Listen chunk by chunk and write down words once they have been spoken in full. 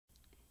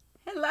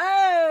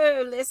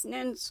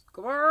listening,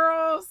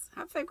 squirrels?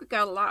 I think we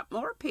got a lot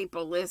more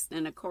people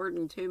listening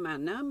according to my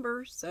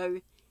numbers, so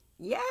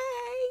yay!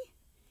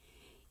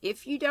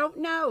 If you don't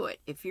know it,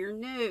 if you're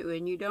new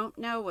and you don't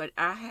know it,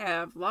 I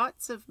have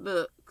lots of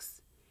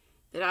books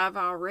that I've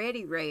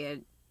already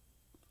read,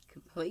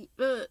 complete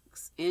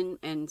books,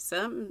 and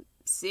some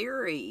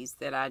series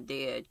that I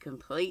did,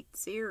 complete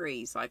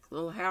series, like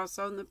Little House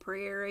on the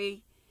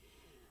Prairie,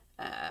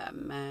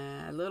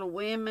 Little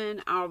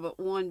Women, all but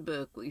one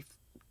book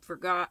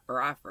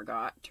I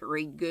forgot to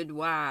read, Good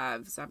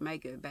Wives. I may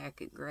go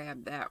back and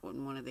grab that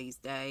one of these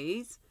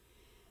days.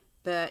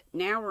 But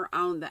now we're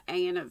on the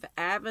Anne of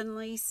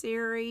Avonlea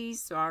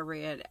series. So I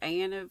read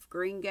Anne of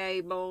Green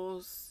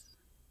Gables.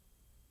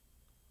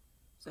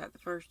 Is that the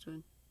first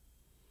one?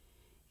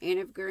 Anne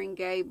of Green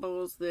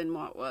Gables. Then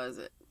what was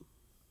it?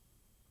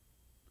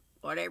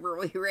 Whatever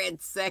we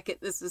read second.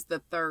 This is the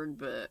third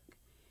book.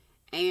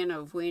 Anne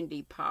of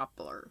Windy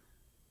Poplars.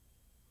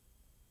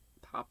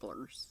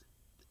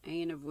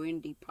 Anne of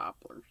Windy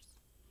Poplars.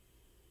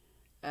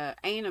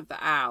 Anne of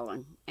the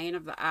Island. Anne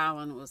of the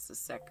Island was the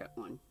second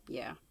one.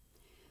 Yeah.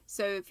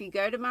 So if you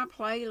go to my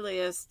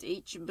playlist,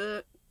 each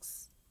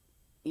book's,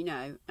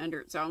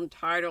 under its own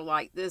title,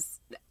 like this,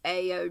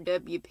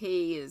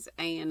 AOWP is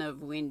Anne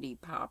of Windy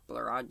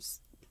Poplar. I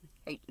just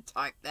hate to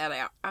type that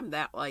out. I'm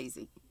that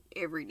lazy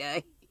every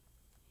day.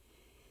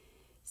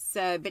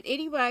 So, but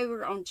anyway,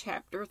 we're on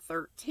chapter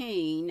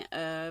 13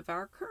 of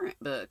our current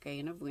book,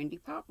 Anne of Windy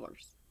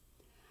Poplars.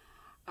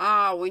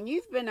 When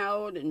you've been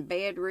old and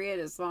bedrid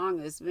as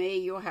long as me,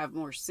 you'll have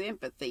more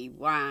sympathy,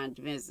 whined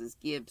Mrs.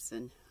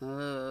 Gibson.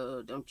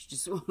 Oh, don't you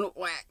just want to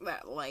whack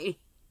that lady?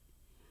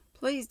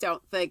 Please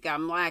don't think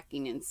I'm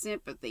lacking in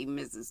sympathy,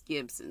 Mrs.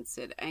 Gibson,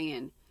 said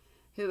Anne,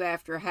 who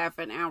after half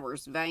an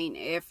hour's vain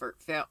effort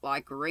felt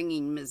like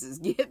wringing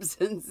Mrs.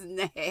 Gibson's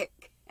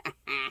neck.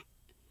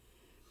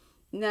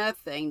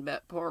 Nothing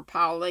but poor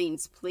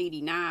Pauline's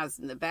pleading eyes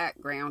in the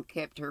background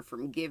kept her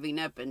from giving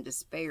up in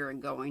despair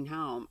and going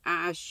home.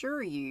 I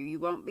assure you, you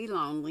won't be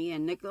lonely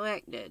and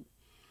neglected.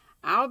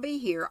 I'll be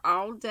here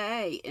all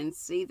day and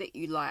see that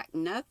you lack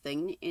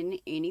nothing in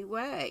any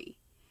way.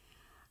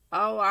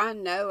 Oh, I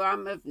know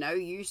I'm of no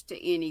use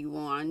to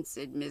anyone,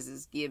 said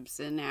Mrs.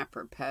 Gibson,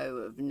 apropos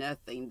of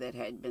nothing that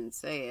had been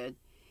said.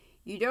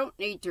 You don't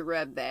need to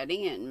rub that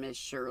in, Miss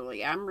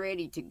Shirley. I'm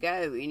ready to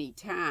go any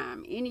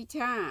time.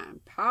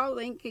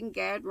 Pauline can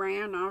gad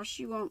round all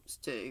she wants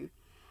to.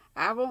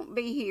 I won't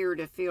be here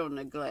to feel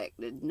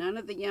neglected. None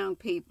of the young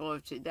people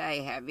of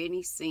today have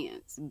any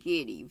sense.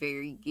 Giddy,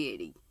 very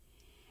giddy.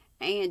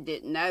 Anne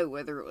didn't know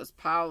whether it was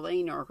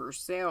Pauline or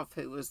herself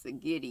who was the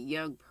giddy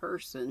young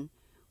person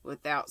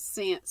without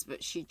sense,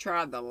 but she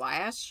tried the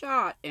last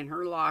shot in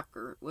her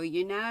locker. Well,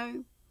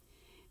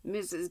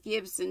 Mrs.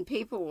 Gibson,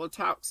 people will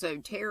talk so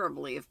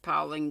terribly if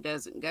Pauline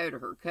doesn't go to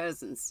her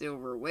cousin's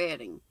silver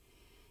wedding.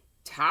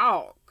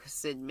 Talk,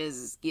 said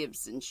Mrs.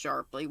 Gibson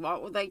sharply.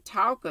 What will they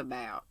talk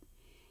about?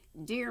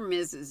 Dear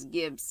Mrs.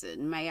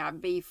 Gibson, may I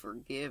be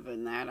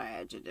forgiven that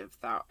adjective,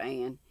 thought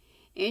Anne.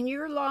 In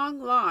your long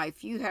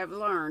life you have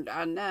learned,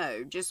 I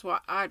know, just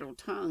what idle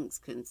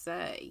tongues can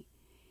say.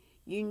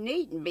 You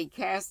needn't be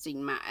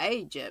casting my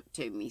age up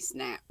to me,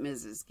 snapped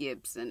Mrs.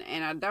 Gibson,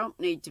 and I don't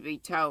need to be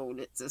told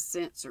it's a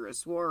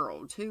censorious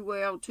world. Too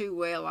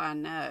well I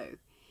know.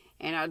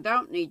 And I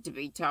don't need to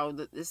be told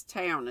that this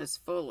town is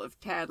full of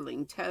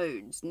tattling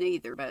toads,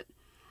 neither, but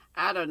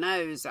I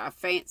dunno's I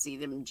fancy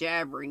them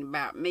jabbering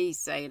about me,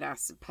 saying I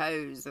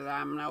suppose that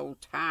I'm an old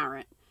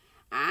tyrant.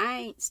 I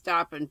ain't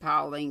stopping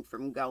Pauline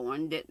from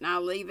going. Didn't I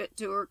leave it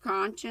to her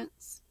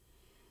conscience?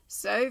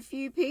 So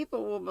few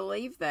people will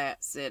believe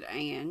that, said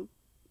Anne,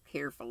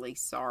 carefully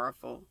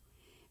sorrowful.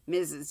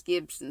 Mrs.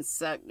 Gibson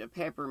sucked a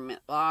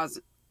peppermint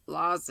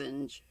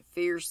lozenge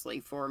fiercely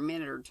for a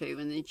minute or two,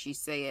 and then she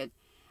said,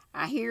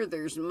 I hear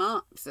there's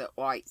mumps at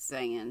White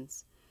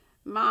Sands.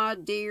 Ma,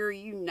 dear,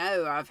 you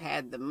know I've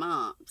had the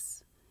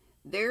mumps.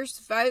 There's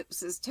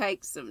folks as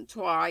takes them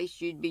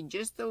twice. You'd be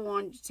just the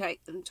one to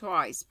take them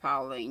twice,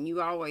 Pauline.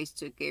 You always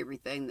took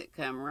everything that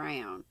come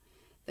round.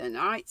 The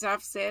nights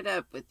I've sat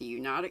up with you,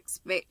 not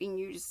expecting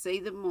you to see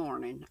the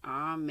morning.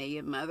 Ah, me,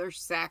 a mother's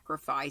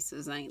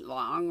sacrifices ain't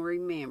long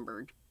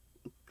remembered.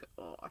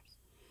 Gosh.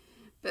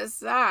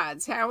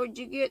 Besides, how would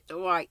you get to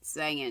White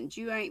Sands?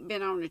 You ain't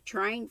been on a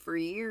train for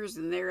years,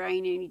 and there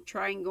ain't any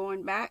train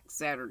going back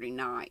Saturday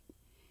night.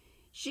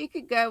 She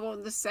could go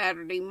on the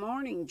Saturday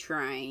morning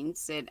train,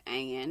 said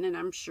Anne, and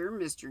I'm sure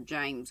Mr.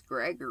 James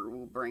Gregor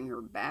will bring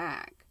her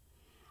back.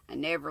 I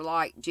never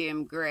liked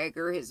Jim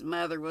Gregor. His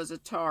mother was a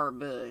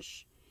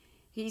tarbush.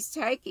 He's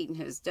taking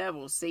his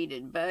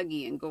double-seated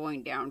buggy and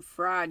going down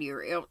Friday,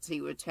 or else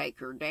he would take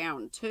her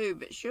down too,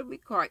 but she'll be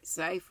quite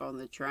safe on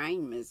the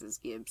train,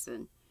 Mrs.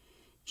 Gibson.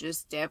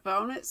 Just step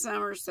on at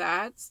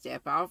Summerside,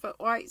 step off at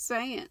White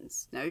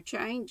Sands. No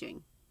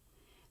changing.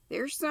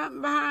 There's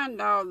something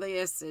behind all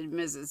this, said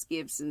Mrs.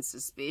 Gibson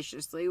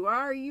suspiciously. Why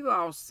are you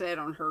all set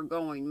on her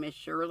going, Miss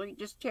Shirley?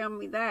 Just tell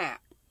me that.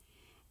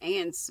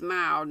 Anne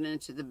smiled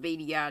into the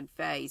beady-eyed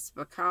face.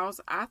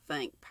 Because I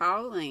think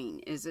Pauline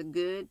is a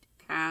good,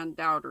 kind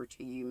daughter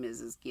to you,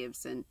 Mrs.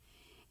 Gibson,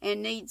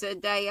 and needs a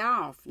day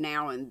off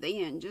now and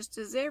then, just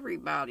as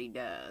everybody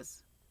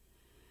does."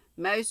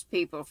 Most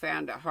people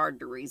found it hard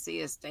to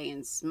resist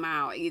Anne's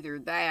smile. Either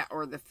that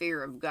or the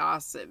fear of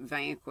gossip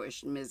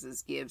vanquished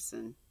Mrs.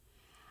 Gibson.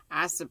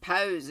 "I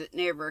suppose it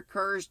never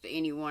occurs to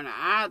anyone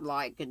I'd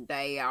like a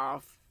day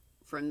off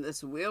from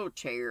this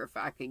wheelchair if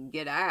I could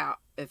get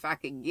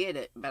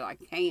it, but I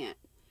can't.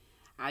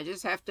 I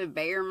just have to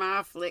bear my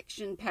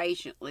affliction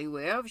patiently.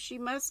 Well, if she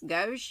must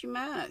go, she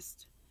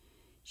must.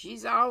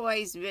 She's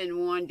always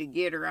been one to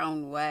get her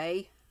own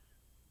way."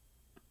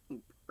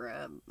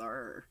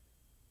 Brother.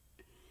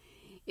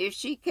 "If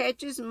she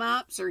catches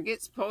mumps or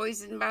gets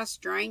poisoned by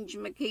strange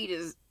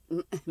mosquitoes,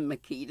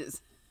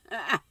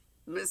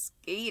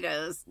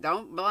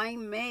 don't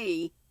blame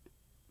me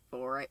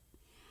for it.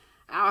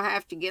 I'll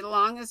have to get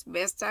along as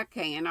best I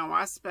can. Oh,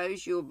 I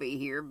suppose you'll be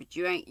here, but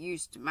you ain't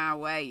used to my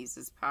ways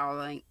as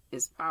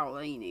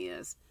Pauline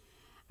is.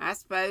 I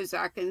suppose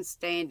I can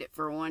stand it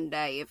for one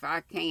day. If I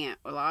can't,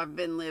 well, I've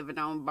been living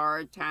on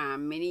borrowed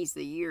time many's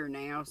the year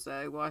now,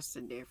 so what's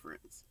the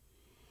difference?"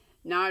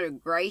 Not a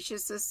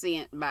gracious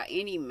assent by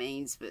any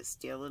means, but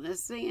still an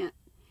assent.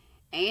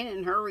 Anne,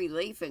 in her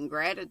relief and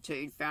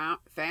gratitude,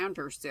 found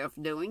herself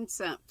doing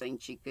something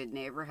she could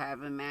never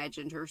have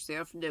imagined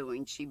herself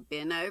doing. She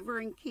bent over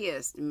and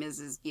kissed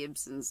Mrs.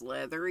 Gibson's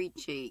leathery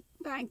cheek.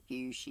 "Thank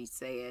you," she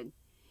said.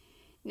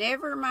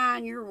 "Never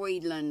mind your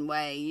wheedling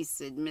ways,"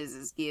 said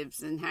Mrs.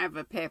 Gibson. "Have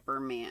a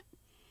peppermint."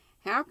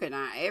 "How can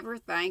I ever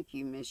thank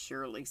you, Miss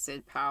Shirley?"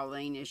 said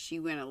Pauline as she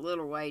went a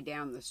little way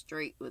down the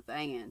street with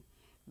Anne.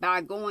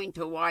 "By going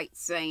to White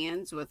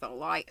Sands with a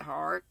light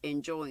heart,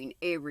 enjoying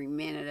every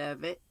minute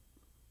of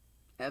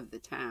the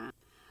time."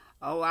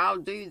 "Oh, I'll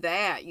do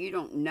that. You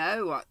don't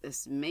know what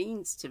this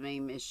means to me,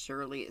 Miss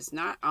Shirley. It's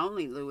not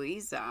only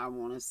Louisa I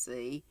want to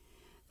see.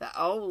 The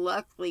old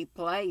Luckley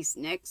place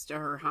next to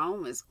her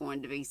home is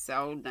going to be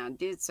sold, and I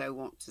did so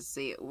want to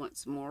see it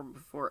once more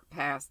before it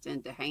passed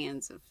into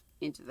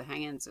the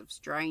hands of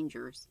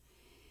strangers.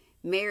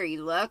 Mary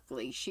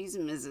Luckley, she's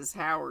Mrs.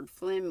 Howard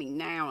Fleming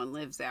now and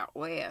lives out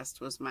west,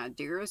 was my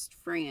dearest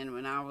friend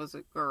when I was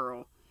a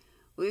girl.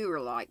 We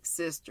were like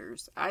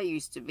sisters. I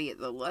used to be at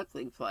the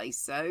Luckley place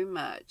so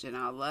much, and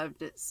I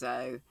loved it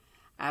so.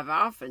 I've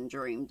often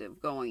dreamed of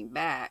going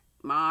back.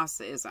 Ma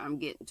says I'm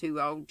getting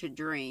too old to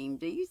dream.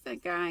 Do you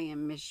think I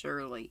am, Miss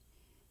Shirley?"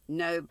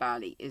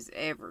 "Nobody is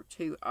ever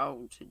too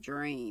old to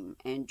dream,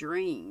 and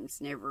dreams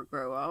never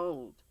grow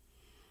old."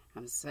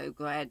 "I'm so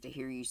glad to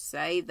hear you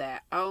say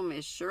that. Oh,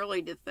 Miss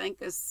Shirley, to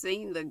think of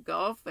seeing the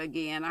Gulf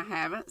again. I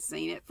haven't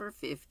seen it for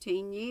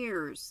 15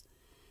 years.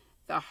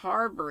 The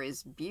harbor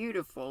is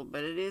beautiful,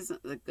 but it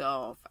isn't the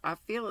Gulf. I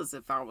feel as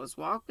if I was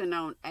walking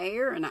on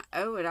air, and I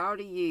owe it all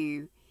to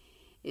you.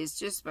 It's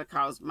just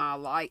because Ma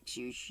likes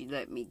you she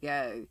let me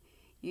go.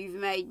 You've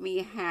made me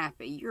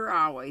happy. You're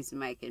always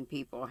making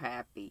people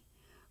happy.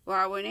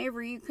 Why,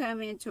 whenever you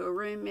come into a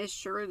room, Miss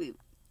Shirley,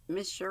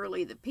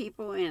 the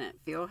people in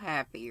it feel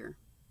happier."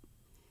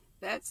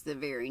 "That's the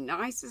very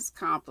nicest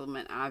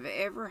compliment I've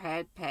ever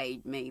had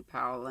paid me,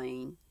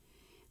 Pauline.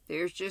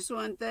 There's just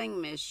one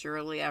thing, Miss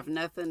Shirley. I've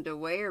nothing to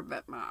wear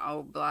but my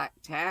old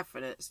black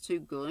taffeta. It's too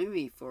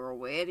gloomy for a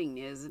wedding,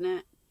 isn't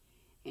it?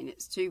 And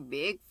it's too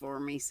big for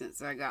me since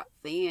I got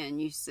thin.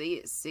 You see,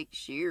 it's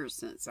 6 years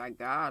since I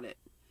got it."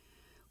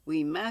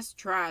 "We must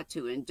try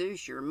to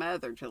induce your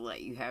mother to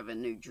let you have a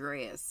new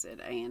dress,"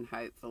 said Anne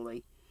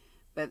hopefully.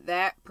 But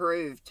that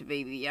proved to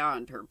be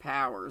beyond her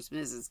powers.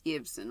 Mrs.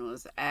 Gibson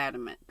was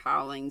adamant.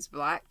 Pauline's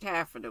black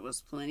taffeta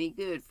was plenty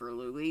good for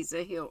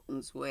Louisa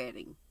Hilton's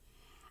wedding.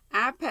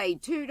 "I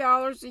paid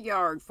 $2 a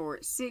yard for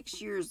it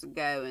 6 years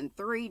ago, and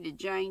 3 to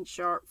Jane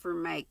Sharp for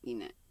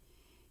making it.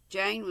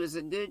 Jane was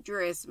a good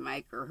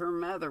dressmaker. Her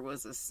mother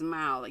was a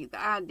Smiley.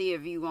 The idea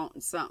of you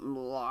wanting something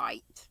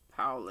light,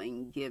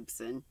 Pauline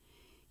Gibson.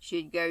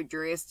 She'd go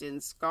dressed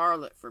in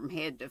scarlet from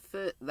head to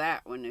foot,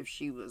 that one, if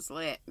she was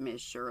let,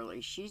 Miss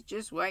Shirley. She's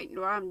just waiting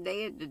till I'm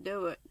dead to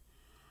do it."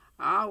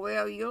 "Ah,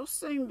 well, you'll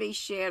soon be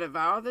shed of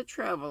all the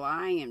trouble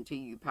I am to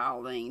you,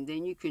 Pauline.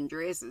 Then you can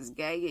dress as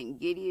gay and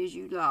giddy as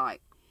you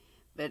like.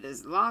 But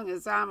as long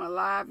as I'm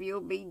alive,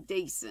 you'll be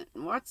decent.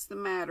 And what's the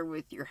matter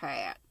with your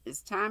hat?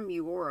 It's time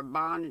you wore a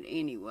bonnet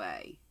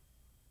anyway."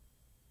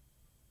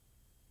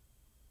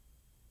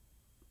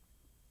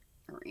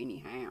 Or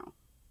anyhow.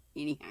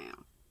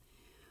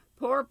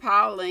 Poor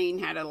Pauline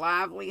had a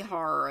lively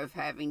horror of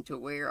having to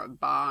wear a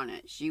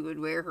bonnet. She would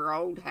wear her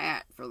old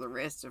hat for the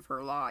rest of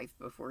her life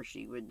before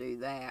she would do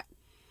that.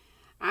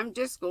 "I'm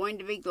just going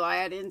to be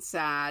glad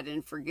inside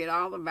and forget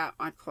all about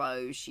my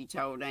clothes," she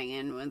told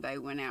Anne when they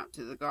went out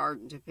to the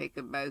garden to pick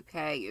a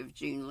bouquet of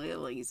June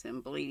lilies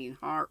and bleeding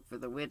heart for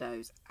the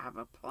widows. "I've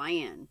a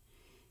plan,"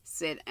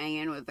 said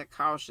Anne with a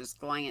cautious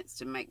glance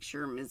to make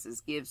sure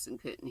Mrs. Gibson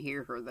couldn't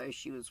hear her, though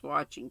she was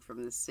watching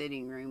from the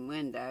sitting-room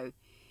window.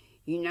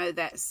 "You know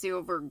that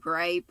silver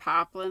gray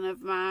poplin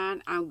of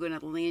mine? I'm going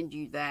to lend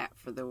you that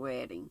for the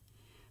wedding."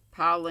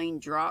 Pauline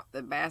dropped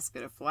the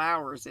basket of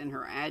flowers in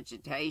her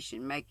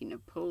agitation, making a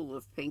pool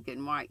of pink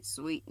and white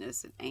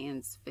sweetness at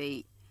Anne's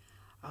feet.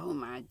 Oh,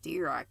 my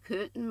dear, I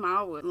couldn't.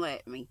 Ma wouldn't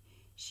let me.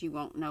 She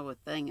won't know a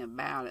thing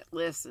about it.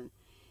 Listen,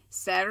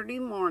 Saturday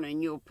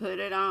morning you'll put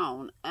it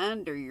on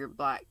under your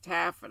black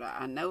taffeta.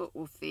 I know it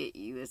will fit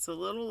you. It's a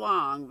little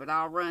long, but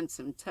I'll run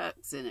some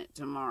tucks in it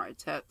tomorrow.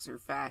 Tucks are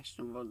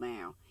fashionable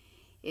now.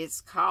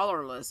 It's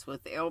collarless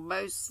with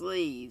elbow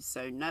sleeves,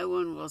 so no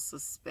one will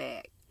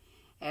suspect.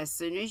 As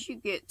soon as you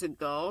get to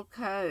Gull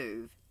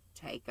Cove,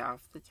 take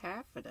off the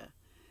taffeta.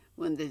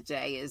 When the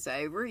day is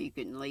over, you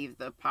can leave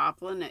the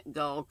poplin at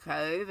Gull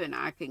Cove, and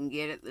I can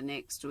get it the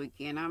next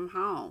weekend I'm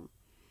home.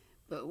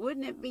 But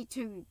wouldn't it be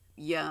too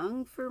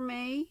young for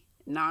me?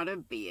 Not a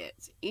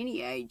bit.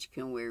 Any age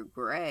can wear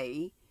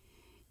gray.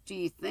 Do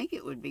you think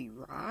it would be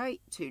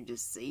right to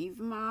deceive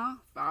Ma?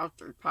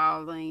 Faltered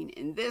Pauline.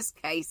 In this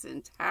case,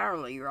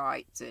 entirely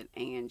right, said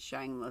Anne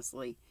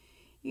shamelessly.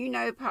 You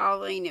know,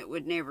 Pauline, it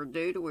would never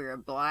do to wear a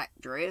black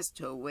dress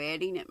to a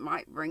wedding. It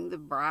might bring the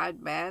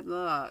bride bad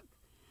luck.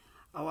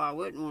 Oh, I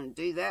wouldn't want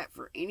to do that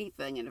for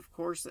anything, and of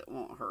course it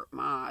won't hurt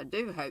Ma. I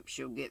do hope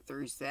she'll get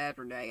through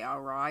Saturday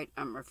all right.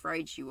 I'm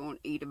afraid she won't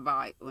eat a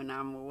bite when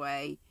I'm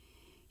away.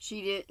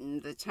 She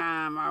didn't the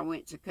time I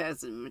went to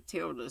Cousin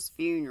Matilda's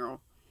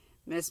funeral.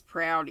 Miss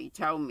Prouty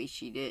told me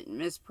she didn't.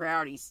 Miss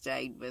Prouty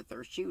stayed with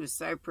her. She was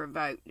so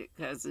provoked at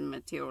Cousin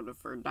Matilda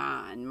for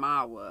dying.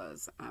 Ma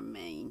was, I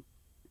mean.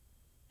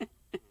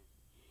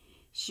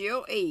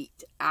 She'll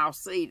eat. I'll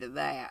see to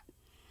that.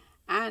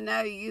 I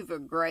know you've a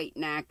great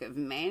knack of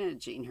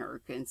managing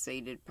her,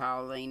 conceded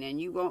Pauline,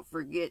 and you won't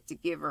forget to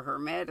give her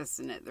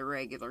medicine at the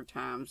regular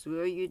times,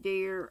 will you,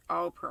 dear?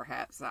 Oh,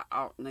 perhaps I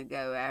oughtn't to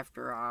go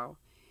after all.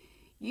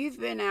 You've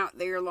been out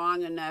there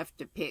long enough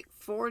to pick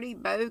 40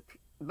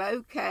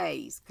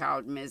 bouquets,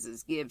 called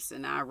Mrs.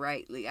 Gibson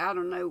irately. I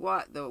don't know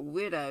what the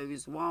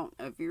widows want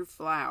of your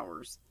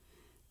flowers.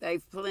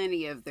 They've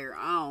plenty of their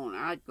own.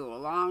 I'd go a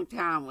long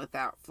time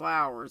without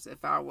flowers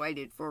if I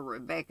waited for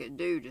Rebecca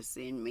Dew to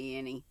send me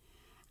any.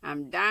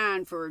 I'm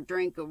dying for a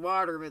drink of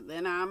water, but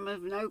then I'm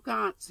of no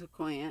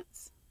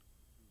consequence.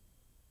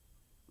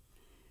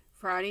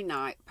 Friday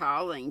night,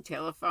 Pauline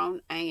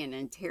telephoned Anne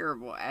in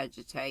terrible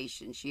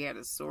agitation. She had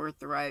a sore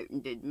throat,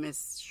 and did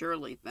Miss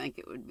Shirley think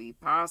it would be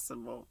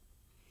possible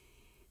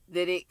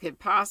that it could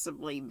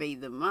possibly be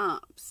the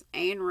mumps?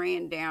 Anne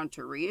ran down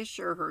to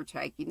reassure her,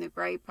 taking the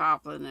gray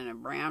poplin in a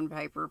brown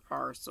paper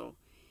parcel.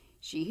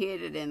 She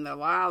hid it in the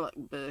lilac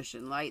bush,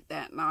 and late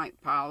that night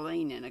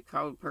Pauline, in a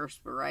cold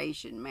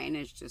perspiration,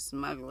 managed to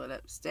smuggle it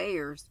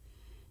upstairs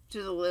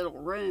to the little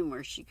room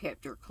where she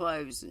kept her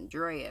clothes and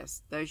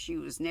dress, though she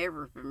was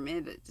never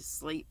permitted to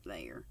sleep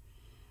there.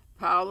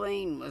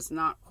 Pauline was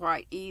not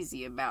quite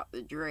easy about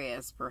the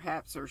dress.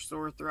 Perhaps her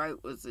sore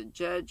throat was a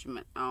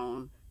judgment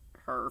on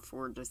her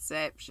for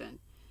deception,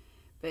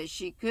 but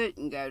she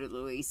couldn't go to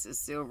Louisa's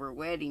silver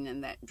wedding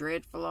in that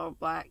dreadful old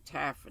black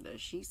taffeta.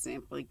 She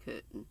simply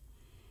couldn't.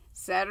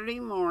 Saturday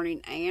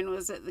morning, Anne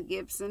was at the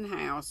Gibson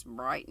house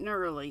bright and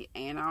early.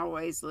 Anne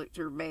always looked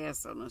her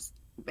best on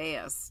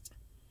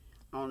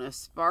a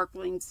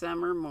sparkling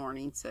summer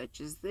morning such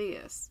as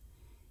this.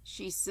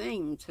 She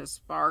seemed to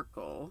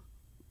sparkle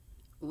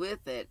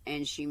with it,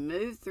 and she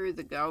moved through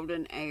the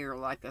golden air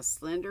like a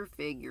slender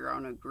figure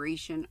on a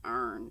Grecian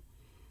urn.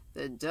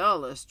 The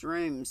dullest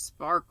room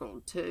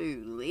sparkled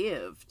too,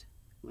 lived,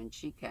 when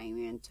she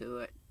came into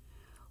it.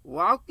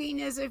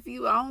 Walking as if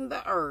you owned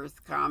the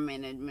earth,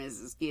 commented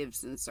Mrs.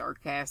 Gibson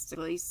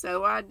sarcastically.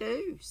 So I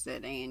do,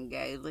 said Anne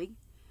gaily.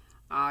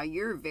 Ah,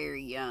 you're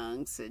very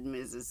young, said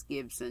Mrs.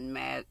 Gibson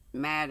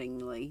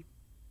maddeningly.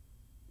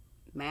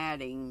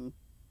 I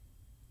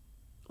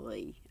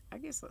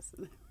guess that's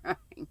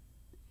right.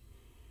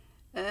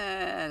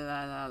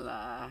 La la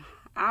la.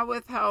 I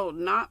withhold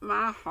not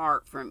my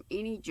heart from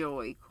any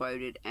joy,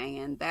 quoted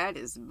Anne. That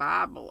is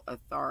Bible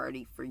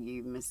authority for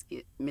you,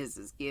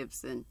 Mrs.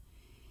 Gibson.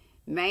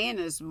 Man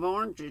is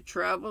born to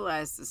trouble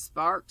as the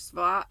sparks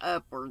fly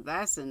upward.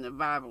 That's in the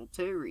Bible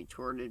too,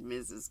 retorted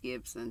Mrs.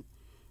 Gibson.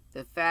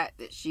 The fact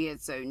that she had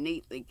so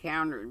neatly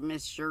countered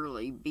Miss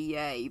Shirley,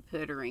 B.A.,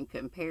 put her in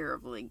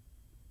comparatively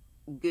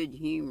good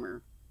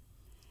humor.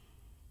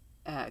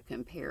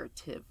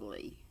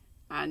 Comparatively.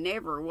 I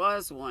never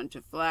was one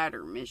to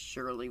flatter, Miss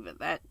Shirley, but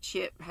that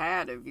chip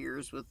hat of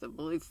yours with the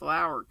blue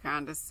flower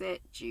kind of set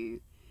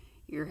you.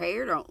 Your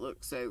hair don't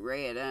look so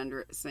red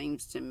under it,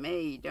 seems to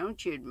me.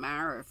 Don't you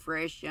admire a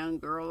fresh young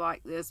girl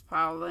like this,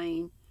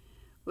 Pauline?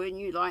 Wouldn't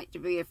you like to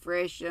be a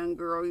fresh young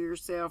girl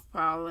yourself,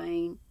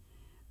 Pauline?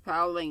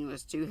 Pauline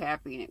was too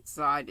happy and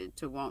excited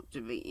to want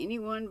to be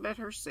anyone but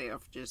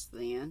herself just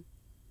then.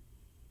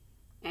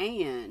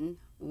 Anne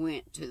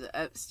went to the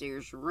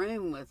upstairs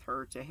room with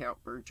her to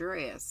help her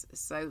dress.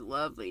 It's so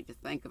lovely to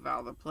think of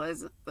all the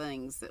pleasant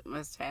things that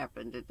must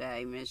happen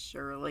today, Miss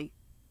Shirley.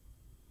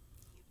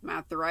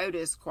 My throat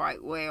is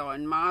quite well,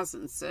 and Ma's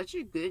in such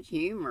a good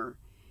humor.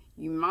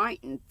 You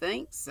mightn't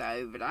think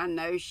so, but I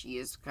know she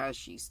is because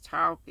she's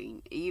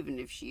talking, even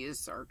if she is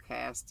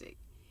sarcastic.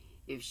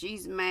 If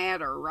she's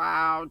mad or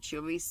riled,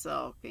 she'll be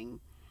sulking.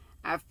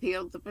 I've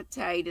peeled the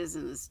potatoes,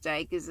 and the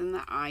steak is in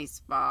the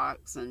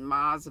icebox, and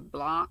Ma's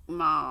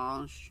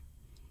blancmange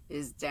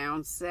is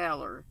down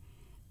cellar.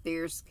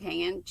 There's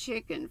canned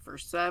chicken for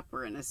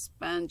supper and a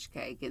sponge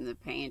cake in the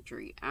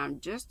pantry. I'm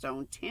just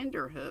on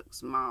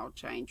tenterhooks Ma'll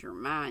change her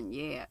mind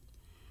yet.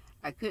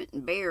 I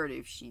couldn't bear it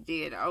if she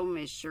did. Oh,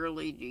 Miss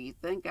Shirley, do you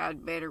think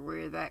I'd better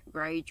wear that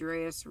gray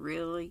dress,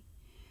 really?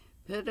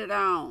 Put it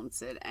on,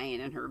 said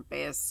Anne in her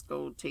best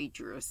school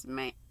teacherish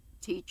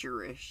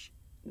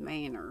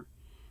manner.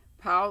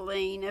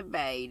 Pauline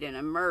obeyed and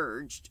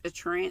emerged a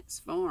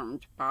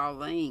transformed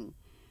Pauline.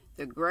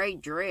 The gray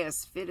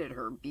dress fitted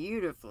her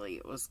beautifully.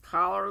 It was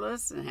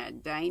collarless and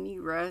had dainty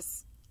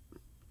lace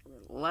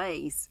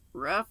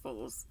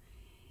ruffles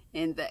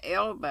in the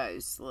elbow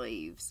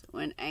sleeves.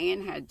 When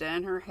Anne had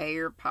done her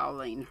hair,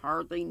 Pauline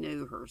hardly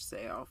knew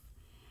herself.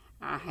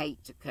 I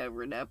hate to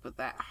cover it up with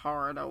that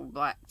horrid old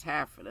black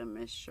taffeta,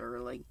 Miss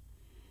Shirley.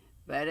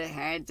 But it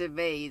had to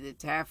be. The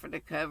taffeta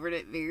covered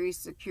it very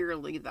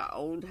securely. The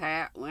old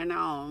hat went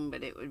on,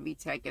 but it would be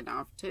taken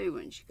off too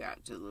when she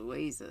got to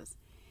Louisa's.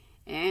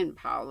 And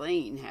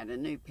Pauline had a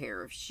new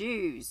pair of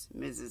shoes.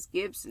 Mrs.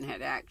 Gibson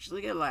had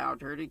actually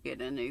allowed her to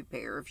get a new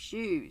pair of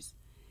shoes,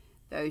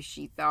 though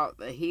she thought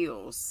the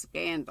heels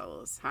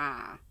scandalous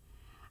high.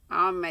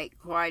 I'll make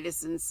quite a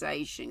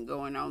sensation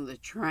going on the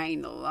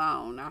train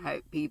alone. I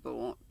hope people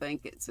won't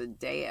think it's a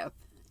death.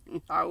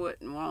 I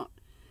wouldn't want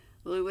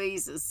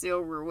Louisa's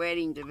silver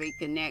wedding to be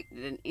connected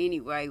in any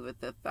way with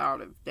the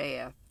thought of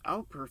death.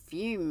 Oh,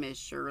 perfume, Miss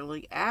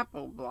Shirley,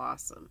 apple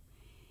blossom.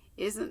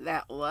 Isn't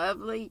that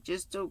lovely?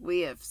 Just a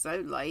whiff,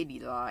 so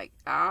ladylike.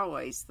 I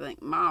always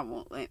think Ma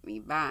won't let me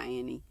buy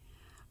any.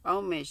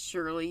 Oh, Miss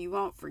Shirley, you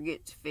won't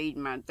forget to feed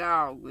my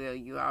dog, will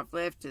you? I've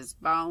left his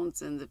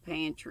bones in the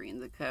pantry in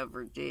the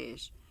covered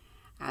dish.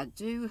 I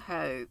do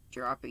hope,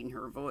 dropping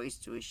her voice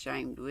to a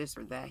shamed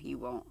whisper, that he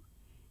won't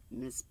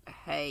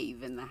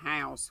misbehave in the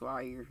house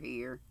while you're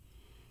here.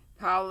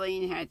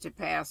 Pauline had to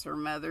pass her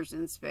mother's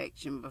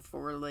inspection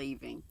before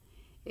leaving.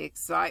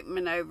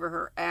 Excitement over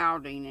her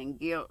outing and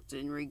guilt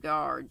in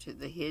regard to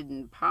the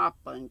hidden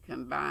poplin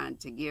combined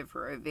to give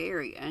her a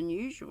very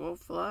unusual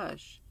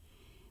flush.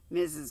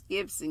 Mrs.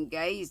 Gibson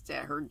gazed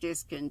at her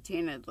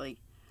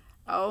discontentedly.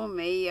 Oh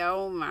me,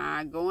 oh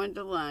my, going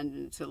to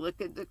London to look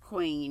at the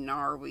Queen,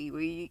 are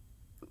we?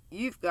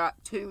 You've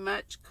got too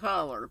much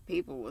color.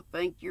 People will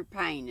think you're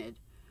painted.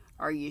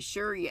 Are you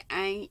sure you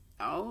ain't?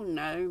 Oh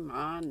no,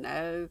 Ma,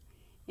 no.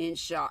 In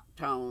shocked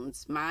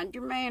tones. Mind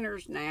your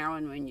manners now,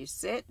 and when you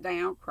sit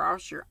down,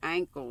 cross your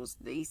ankles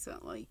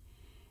decently.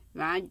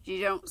 Mind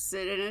you don't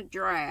sit in a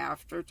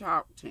draft or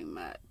talk too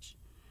much.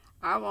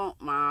 I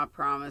won't, Ma,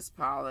 promised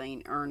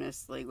Pauline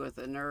earnestly with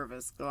a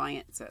nervous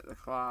glance at the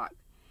clock.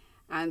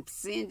 I'm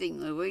sending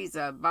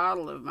Louisa a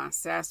bottle of my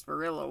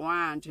sarsaparilla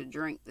wine to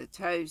drink the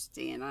toast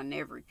in. I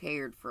never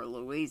cared for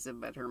Louisa,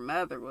 but her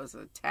mother was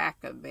a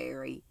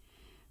tackleberry.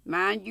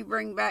 Mind you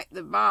bring back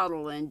the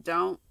bottle, and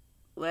don't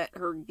let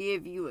her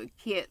give you a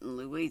kitten.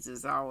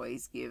 Louisa's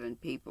always giving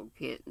people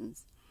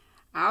kittens.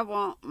 I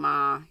won't,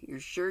 Ma. You're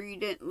sure you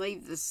didn't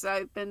leave the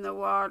soap in the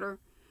water?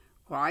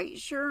 Quite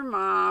sure,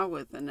 Ma,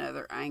 with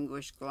another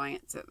anguished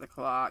glance at the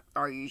clock.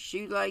 Are your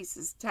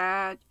shoelaces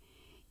tied?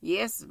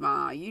 Yes,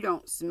 Ma. You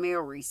don't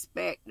smell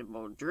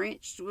respectable,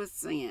 drenched with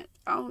scent.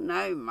 Oh,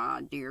 no, Ma,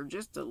 dear,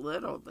 just a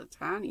little, the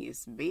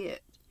tiniest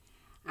bit.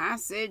 I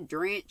said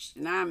drenched,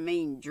 and I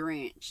mean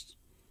drenched.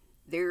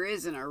 There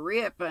isn't a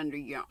rip under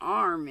your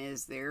arm,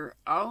 is there?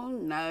 Oh,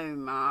 no,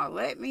 Ma.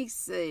 Let me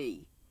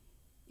see.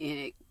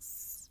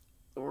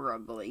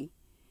 Inexorably,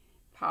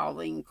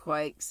 Pauline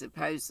quaked.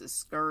 Suppose the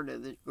skirt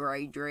of the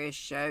gray dress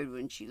showed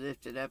when she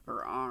lifted up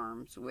her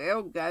arms.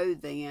 Well, go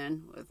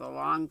then, with a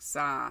long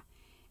sigh.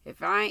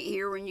 If I ain't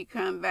here when you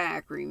come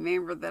back,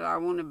 remember that I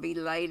want to be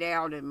laid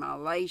out in my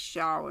lace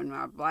shawl and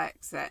my black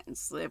satin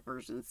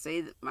slippers and see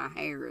that my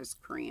hair is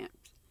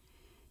crimped.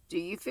 Do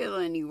you feel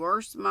any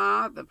worse,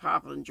 Ma? The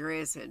poplin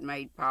dress had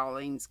made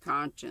Pauline's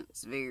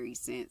conscience very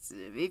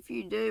sensitive. If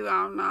you do,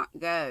 I'll not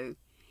go.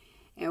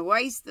 And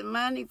waste the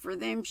money for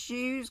them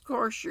shoes?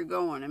 Course you're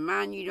going, and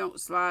mind you don't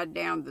slide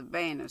down the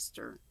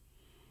banister.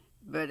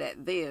 But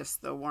at this,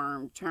 the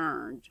worm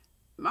turned.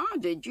 Ma,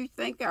 did you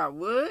think I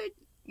would?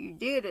 You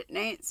did at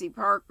Nancy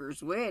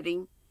Parker's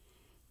wedding.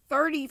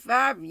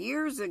 35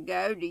 years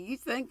ago. Do you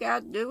think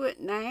I'd do it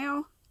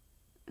now?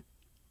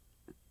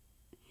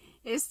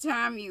 It's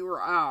time you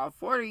were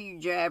off. What are you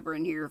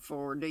jabbering here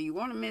for? Do you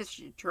want to miss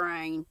your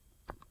train?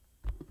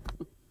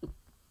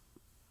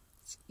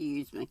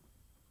 Excuse me.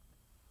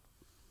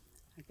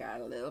 I got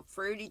a little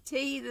fruity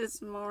tea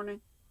this morning.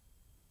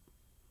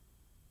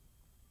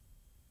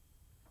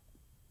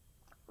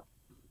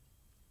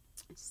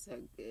 It's so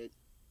good.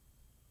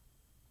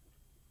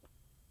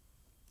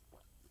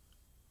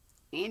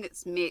 And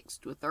it's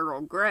mixed with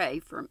Earl Grey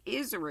from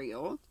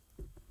Israel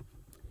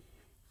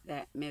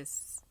that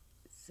Miss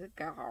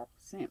Segal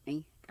sent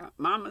me. Got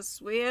Mama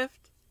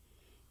Swift,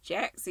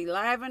 Jaxie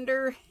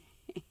Lavender,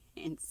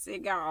 and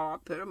Segal. I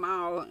put them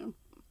all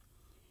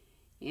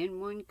in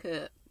one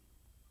cup.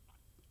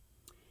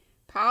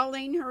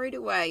 Pauline hurried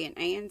away, and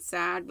Anne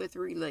sighed with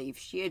relief.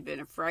 She had been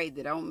afraid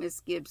that old Miss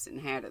Gibson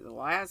had at the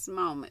last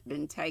moment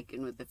been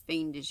taken with a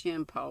fiendish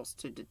impulse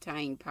to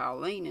detain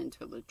Pauline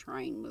until the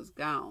train was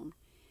gone.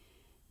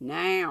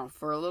 "Now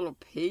for a little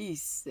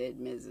peace," said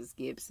Mrs.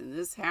 Gibson.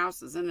 "This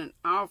house is in an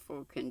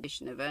awful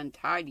condition of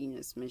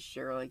untidiness, Miss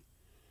Shirley.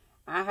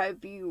 I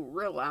hope you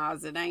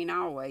realize it ain't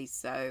always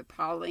so.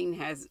 Pauline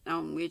hasn't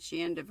known which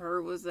end of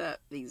her was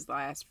up these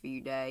last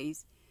few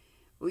days.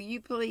 Will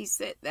you please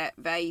set that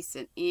vase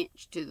an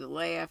inch to the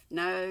left?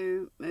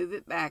 No, move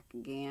it back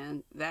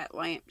again. That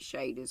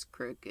lampshade is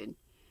crooked.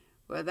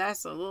 Well,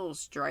 that's a little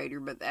straighter,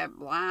 but that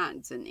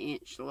blind's an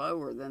inch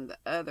lower than the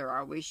other.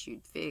 I wish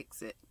you'd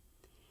fix it."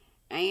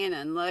 Anne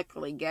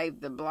unluckily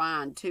gave the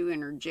blind too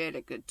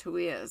energetic a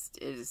twist.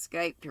 It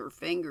escaped her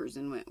fingers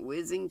and went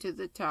whizzing to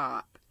the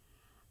top.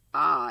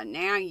 "Ah,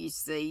 now you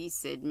see,"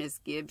 said Miss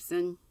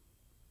Gibson.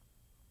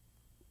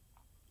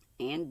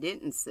 Anne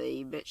didn't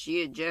see, but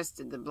she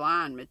adjusted the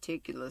blind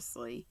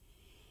meticulously.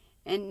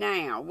 And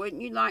now,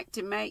 wouldn't you like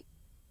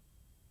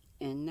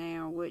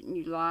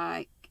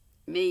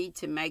me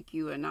to make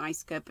you a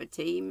nice cup of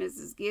tea,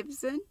 Mrs.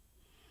 Gibson?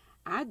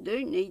 I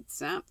do need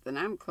something.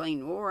 I'm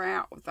clean wore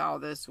out with all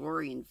this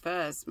worry and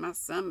fuss. My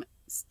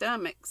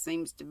stomach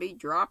seems to be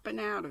dropping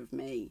out of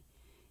me,"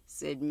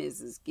 said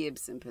Mrs.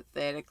 Gibson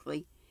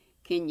pathetically.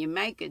 "Can you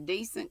make a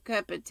decent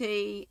cup of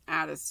tea?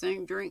 I'd as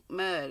soon drink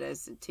mud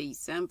as the tea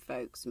some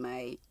folks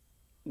make.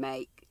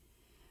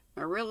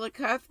 Marilla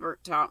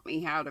Cuthbert taught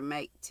me how to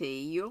make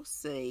tea, you'll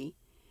see.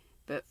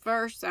 But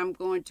first I'm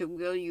going to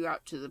wheel you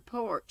out to the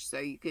porch so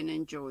you can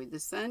enjoy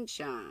the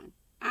sunshine."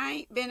 "I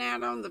ain't been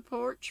out on the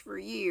porch for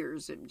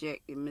years,"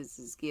 objected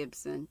Mrs.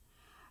 Gibson.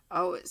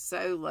 "Oh, it's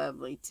so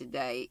lovely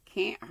today. It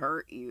can't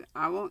hurt you.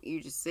 I want you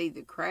to see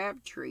the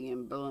crab tree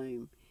in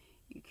bloom.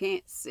 You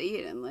can't see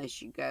it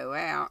unless you go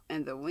out,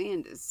 and the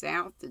wind is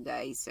south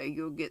today, so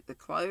you'll get the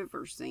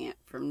clover scent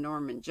from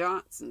Norman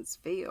Johnson's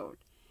field.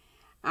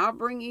 I'll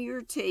bring you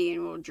your tea,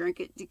 and we'll drink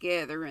it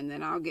together, and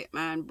then I'll get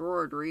my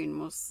embroidery, and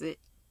we'll sit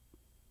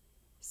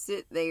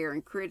there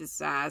and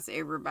criticize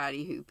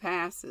everybody who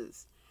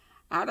passes."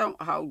 "I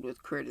don't hold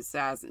with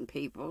criticizing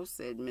people,"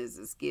 said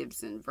Mrs.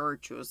 Gibson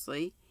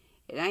virtuously.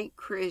 "It ain't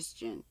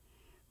Christian.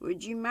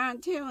 Would you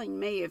mind telling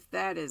me if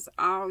that is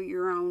all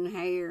your own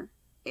hair?"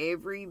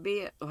 "Every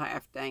bit,"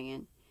 laughed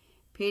Anne.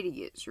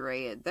 "Pity it's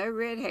red, though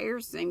red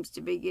hair seems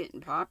to be getting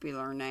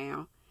popular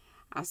now.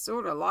 I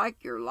sort of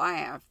like your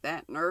laugh.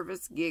 That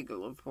nervous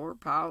giggle of poor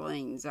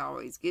Pauline's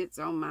always gets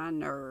on my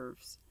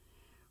nerves.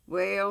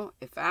 Well,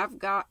 if I've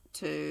got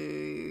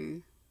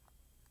to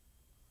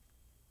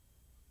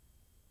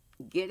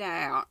get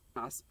out,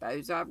 I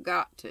suppose I've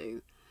got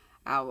to.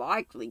 I'll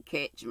likely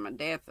catch my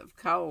death of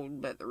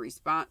cold, but the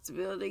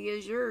responsibility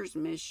is yours,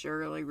 Miss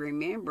Shirley.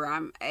 Remember,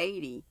 I'm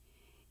 80.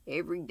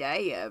 Every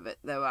day of it,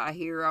 though I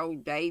hear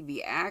old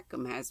Davy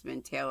Ackham has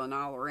been telling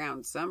all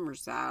around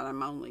Summerside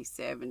I'm only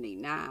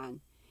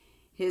 79.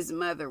 His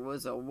mother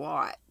was a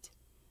Watt.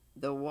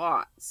 The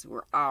Watts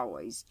were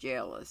always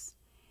jealous."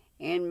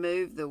 Anne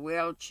moved the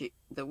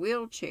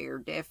wheelchair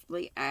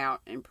deftly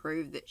out and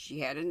proved that she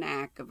had a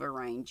knack of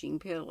arranging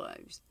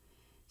pillows.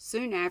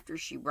 Soon after,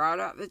 she brought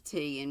out the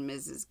tea, and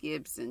Mrs.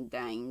 Gibson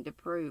deigned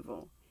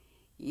approval.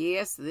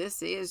 "Yes,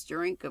 this is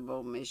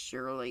drinkable, Miss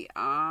Shirley.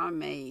 Ah,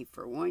 me,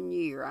 for 1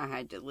 year I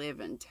had to live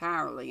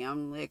entirely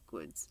on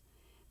liquids.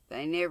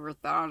 They never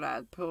thought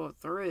I'd pull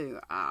through.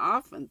 I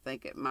often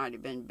think it might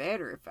have been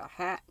better if I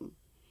hadn't.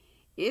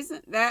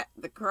 Isn't that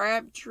the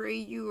crab tree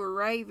you were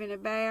raving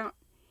about?"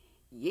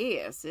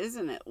 "Yes,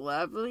 isn't it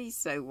lovely,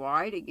 so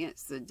white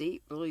against the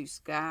deep blue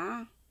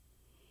sky?"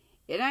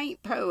 "It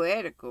ain't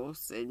poetical,"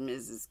 said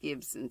Mrs.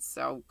 Gibson's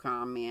sole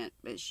comment,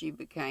 but she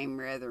became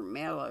rather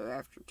mellow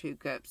after 2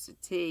 cups of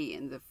tea,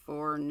 and the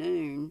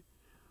forenoon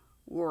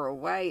wore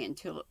away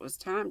until it was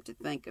time to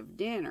think of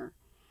dinner.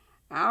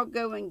 "I'll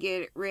go and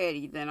get it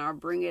ready, then I'll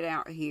bring it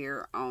out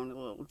here on a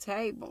little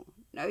table."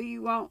 "No,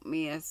 you won't,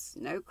 miss.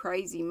 No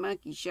crazy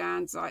monkey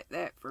shines like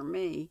that for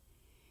me.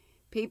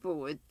 People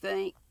would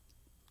think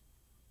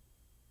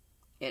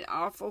it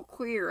awful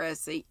queer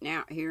us eating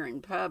out here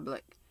in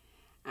public.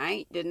 I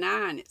ain't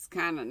denying it's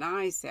kind of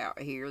nice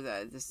out here,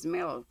 though the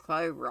smell of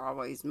clover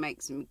always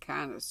makes me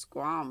kind of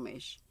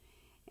squalmish.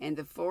 And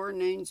the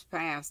forenoon's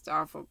passed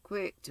awful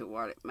quick to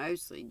what it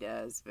mostly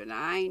does, but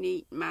I ain't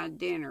eating my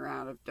dinner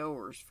out of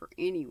doors for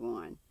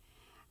anyone.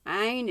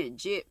 I ain't a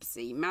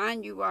gypsy.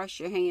 Mind you wash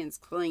your hands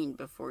clean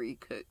before you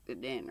cook the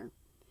dinner.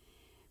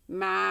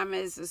 My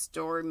Mrs.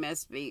 Story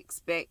must be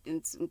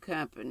expecting some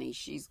company.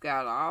 She's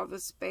got all the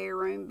spare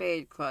room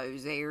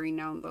bedclothes airing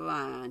on the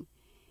line.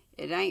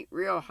 It ain't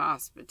real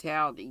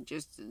hospitality,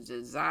 just a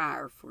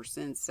desire for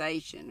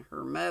sensation.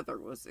 Her mother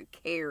was a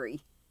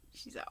Carrie."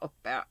 She's all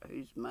about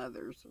whose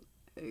mother's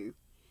who.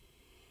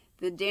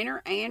 The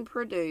dinner Anne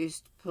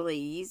produced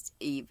pleased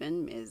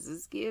even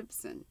Mrs.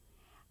 Gibson.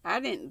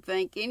 "I didn't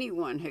think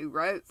anyone who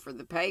wrote for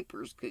the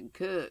papers could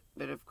cook,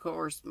 but of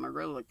course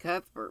Marilla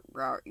Cuthbert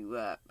brought you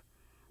up.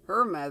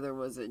 Her mother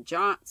was a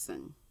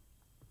Johnson."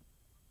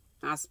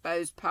 I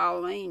suppose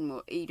Pauline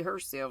will eat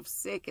herself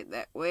sick at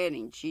that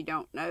wedding. She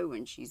don't know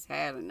when she's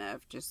had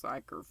enough, just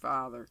like her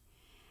father.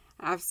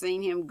 I've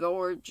seen him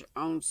gorge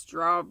on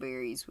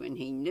strawberries when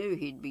he knew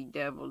he'd be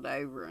doubled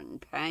over in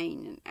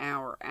pain an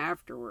hour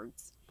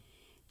afterwards.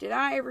 Did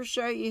I ever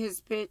show you his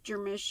picture,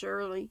 Miss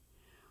Shirley?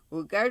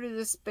 Well, go to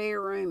the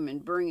spare room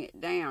and bring it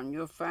down.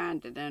 You'll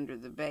find it under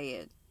the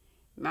bed.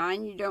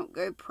 Mind you don't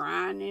go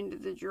prying into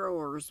the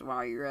drawers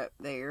while you're up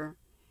there.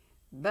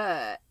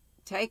 But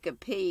take a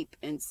peep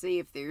and see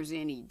if there's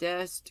any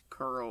dust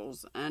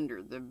curls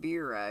under the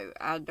bureau.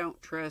 I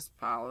don't trust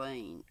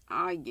Pauline.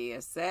 I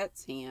guess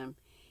that's him.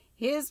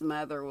 His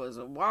mother was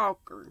a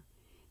walker.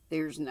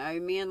 There's no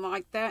men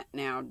like that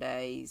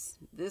nowadays.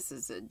 This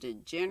is a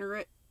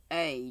degenerate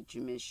age,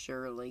 Miss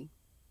Shirley.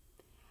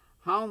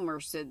 Homer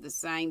said the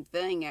same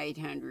thing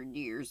 800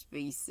 years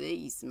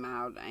B.C.,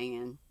 smiled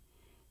Anne.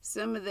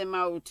 Some of them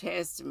Old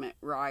Testament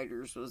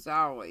writers was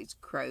always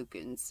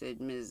croaking, said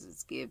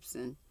Mrs.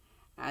 Gibson.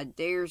 I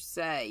dare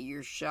say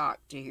you're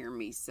shocked to hear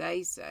me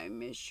say so,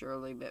 Miss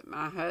Shirley, but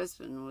my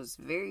husband was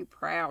very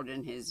proud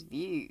in his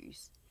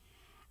views.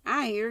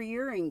 I hear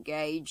you're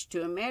engaged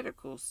to a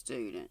medical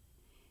student.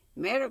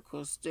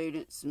 Medical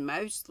students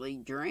mostly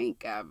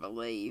drink, I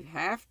believe,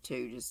 have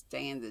to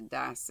stand the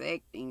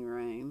dissecting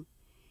room.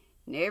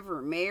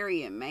 Never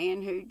marry a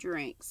man who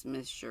drinks,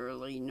 Miss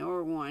Shirley,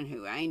 nor one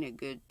who ain't a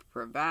good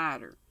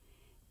provider.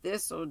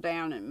 Thistle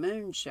down and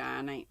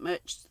moonshine ain't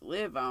much to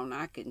live on,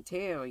 I can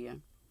tell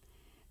you.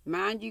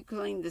 Mind you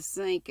clean the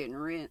sink and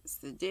rinse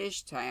the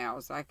dish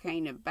towels. I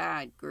can't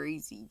abide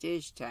greasy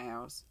dish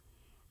towels.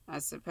 I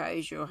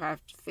suppose you'll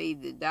have to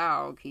feed the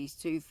dog. He's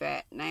too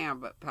fat now,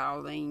 but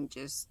Pauline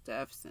just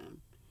stuffs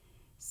him.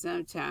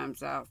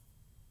 Sometimes I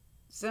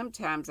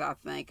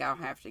think I'll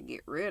have to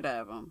get rid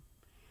of him.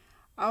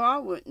 Oh, I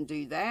wouldn't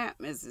do that,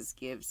 Mrs.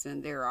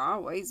 Gibson. There are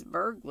always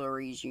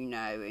burglaries, you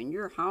know, and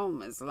your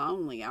home is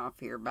lonely off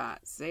here by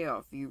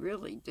itself. You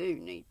really do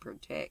need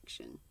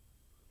protection.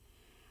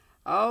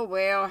 Oh,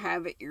 well,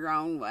 have it your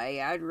own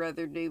way. I'd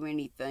rather do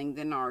anything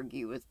than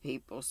argue with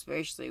people,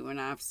 especially when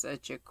I've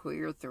such a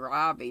queer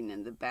throbbing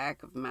in the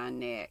back of my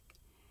neck.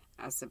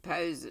 I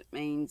suppose it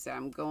means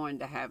I'm going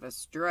to have a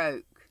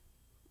stroke.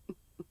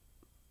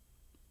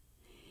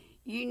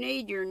 You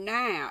need your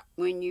nap.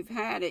 When you've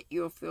had it,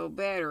 you'll feel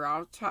better.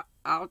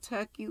 I'll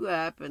tuck you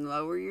up and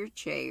lower your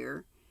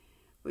chair.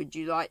 Would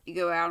you like to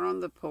go out on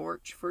the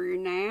porch for your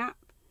nap?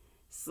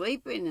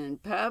 Sleeping in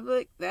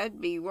public?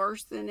 That'd be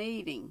worse than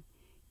eating.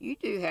 You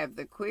do have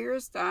the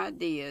queerest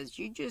ideas.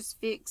 You just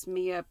fix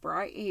me up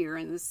right here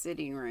in the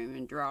sitting room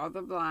and draw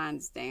the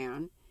blinds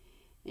down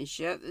and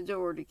shut the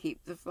door to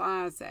keep the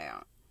flies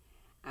out.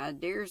 I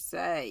dare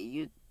say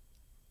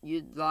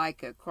you'd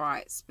like a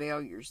quiet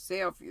spell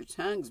yourself. Your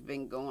tongue's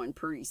been going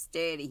pretty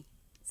steady.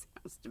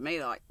 Sounds to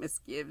me like Miss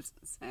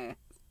Gibson's has.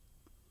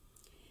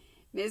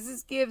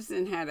 Mrs.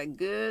 Gibson had a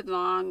good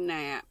long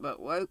nap, but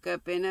woke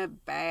up in a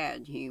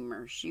bad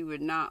humor. She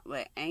would not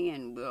let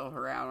Anne wheel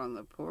her out on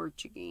the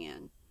porch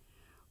again.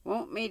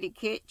 Want me to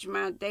catch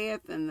my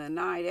death in the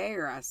night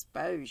air, I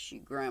suppose, she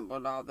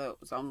grumbled, although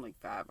it was only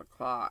 5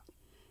 o'clock.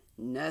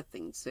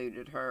 Nothing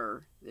suited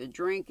her. The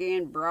drink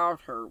Anne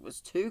brought her was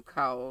too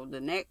cold.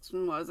 The next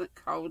one wasn't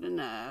cold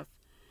enough.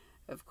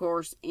 Of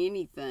course,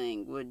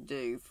 anything would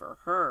do for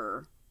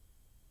her.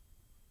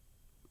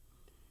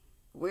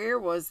 Where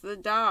was the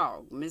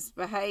dog?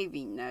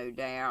 Misbehaving, no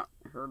doubt.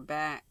 Her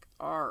back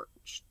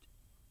arched.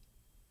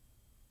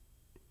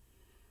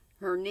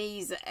 Her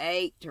knees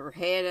ached, her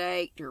head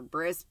ached, her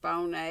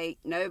breastbone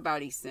ached.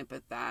 Nobody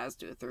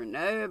sympathized with her.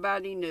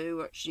 Nobody knew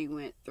what she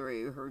went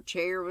through. Her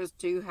chair was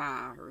too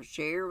high. Her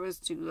chair was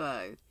too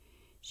low.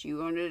 She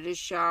wanted a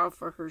shawl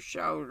for her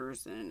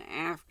shoulders and an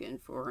afghan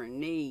for her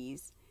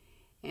knees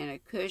and a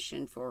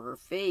cushion for her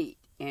feet.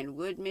 And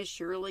would Miss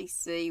Shirley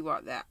see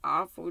what that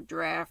awful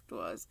draft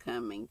was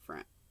coming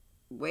from?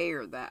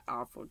 Where that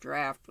awful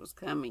draft was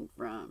coming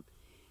from?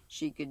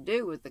 She could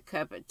do with a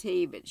cup of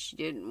tea, but she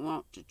didn't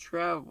want to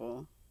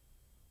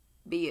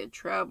be a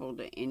trouble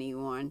to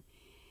anyone,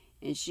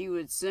 and she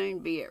would soon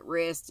be at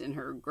rest in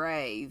her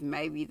grave.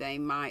 Maybe they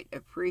might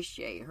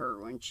appreciate her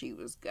when she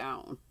was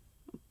gone.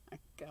 Oh my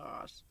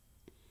gosh.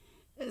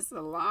 It's a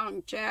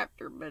long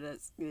chapter, but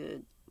it's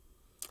good.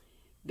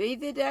 Be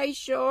the day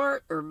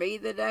short or be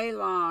the day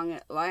long,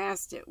 at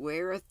last it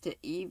weareth to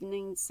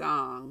evening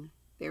song.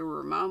 There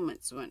were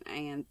moments when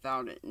Anne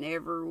thought it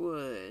never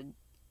would,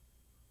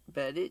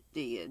 but it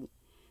did.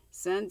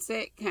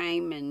 Sunset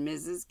came, and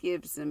Mrs.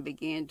 Gibson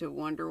began to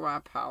wonder why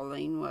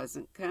Pauline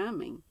wasn't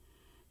coming.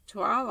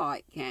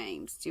 Twilight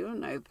came, still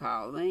no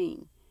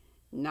Pauline.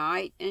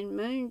 Night and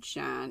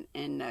moonshine,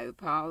 and no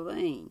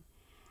Pauline.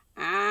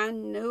 I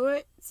knew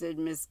it, said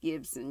Miss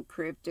Gibson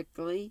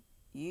cryptically.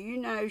 You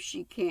know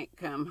she can't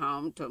come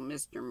home till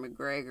Mr.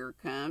 McGregor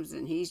comes,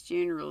 and he's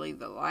generally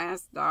the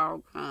last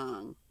dog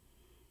hung,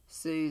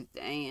 soothed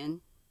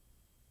Anne.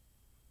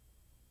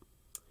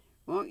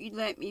 Won't you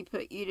let me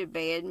put you to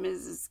bed,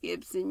 Mrs.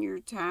 Gibson? You're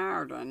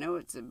tired. I know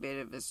it's a bit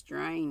of a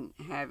strain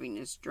having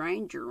a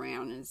stranger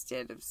around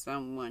instead of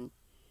someone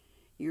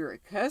you're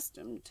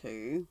accustomed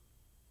to.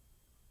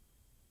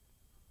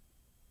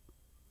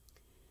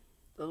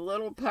 The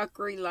little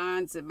puckery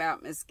lines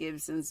about Miss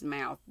Gibson's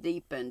mouth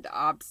deepened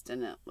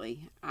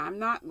obstinately. I'm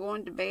not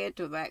going to bed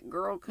till that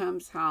girl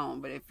comes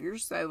home, but if you're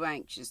so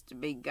anxious to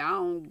be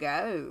gone,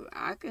 go.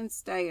 I can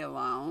stay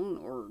alone,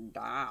 or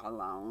die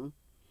alone.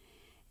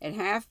 At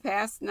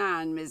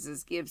 9:30,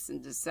 Mrs.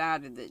 Gibson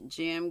decided that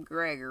Jim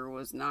Gregor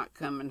was not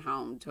coming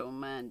home till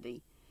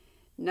Monday.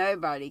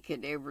 Nobody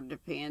could ever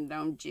depend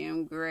on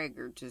Jim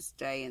Gregor to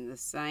stay in the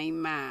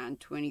same mine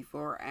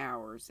 24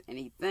 hours, and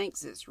he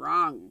thinks it's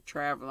wrong to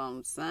travel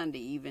on Sunday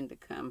even to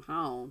come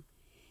home.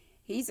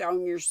 He's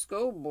on your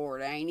school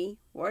board, ain't he?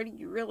 What do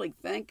you really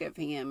think of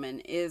him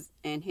and his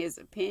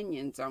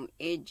opinions on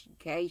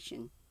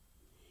education?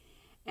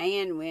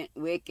 Anne went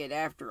wicked.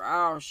 After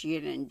all, she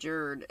had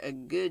endured a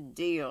good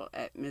deal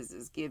at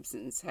Mrs.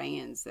 Gibson's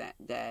hands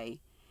that day.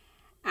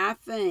 I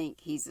think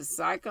he's a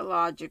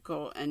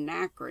psychological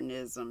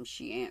anachronism,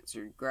 she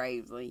answered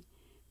gravely.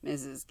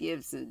 Mrs.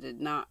 Gibson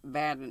did not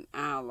bat an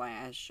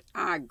eyelash.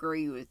 I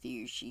agree with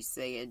you, she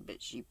said,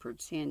 but she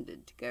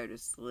pretended to go to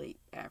sleep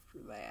after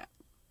that.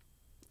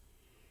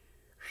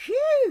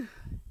 Phew!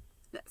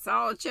 That's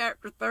all of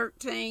chapter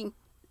 13.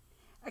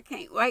 I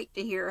can't wait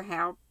to hear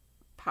how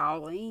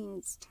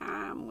Pauline's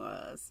time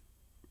was.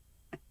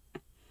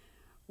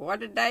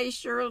 What a day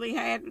Shirley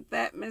had with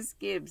that Miss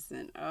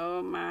Gibson.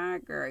 Oh, my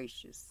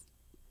gracious.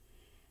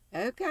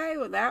 Okay,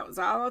 well, that was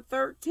all of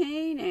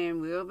 13, and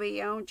we'll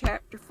be on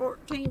chapter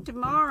 14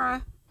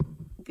 tomorrow.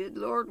 Good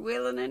Lord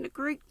willing, and the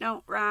creek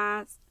don't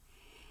rise.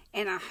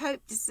 And I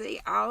hope to see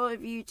all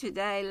of you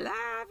today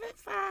live at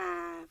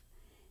 5.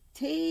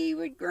 Tea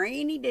with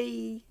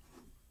GrannyDee.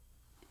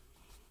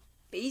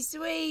 Be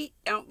sweet.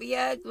 Don't be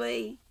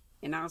ugly.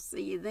 And I'll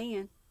see you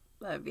then.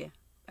 Love you.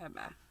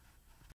 Bye-bye.